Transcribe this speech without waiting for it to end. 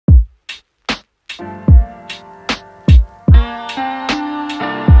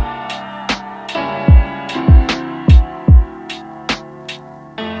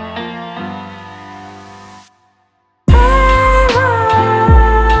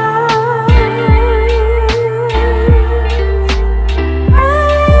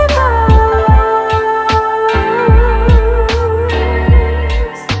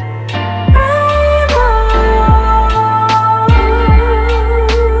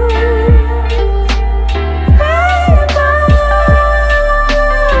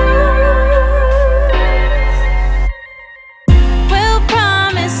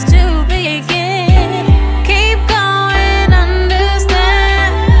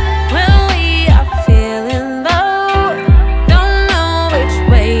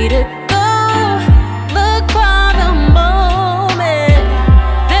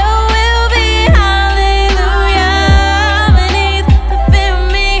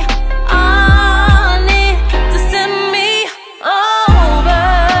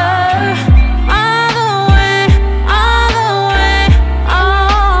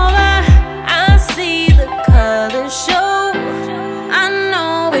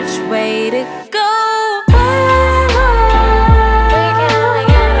way to go.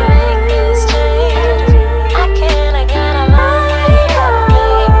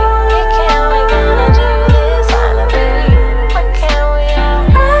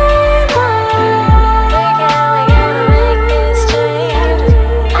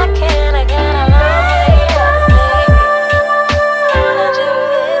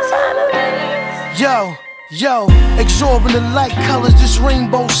 Yo, exorbitant light colors, this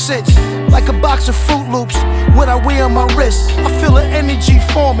rainbow sits like a box of Fruit Loops, what I wear on my wrist. I feel an energy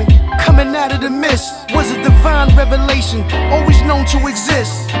forming, coming out of the mist. Was a divine revelation, always known to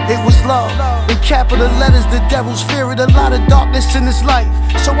exist. It was love, in capital letters, the devil's feared. A lot of darkness in this life,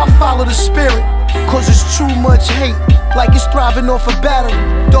 so I follow the spirit. Cause it's too much hate, like it's thriving off a battery.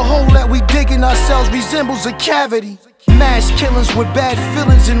 The hole that we dig in ourselves resembles a cavity. Mass killings with bad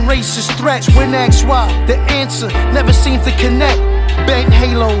feelings and racist threats. When asked why, the answer never seems to connect. Bent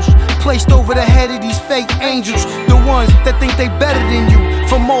halos placed over the head of these fake angels, the ones that think they better than you.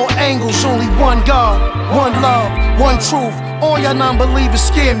 From all angles, only one God, one love, one truth. All y'all non-believers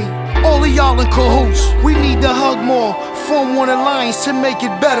scare me, all of y'all in cahoots. We need to hug more, form one alliance to make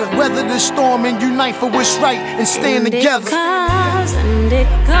it better. Weather the storm and unite for what's right and stand together. And it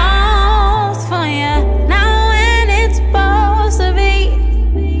comes.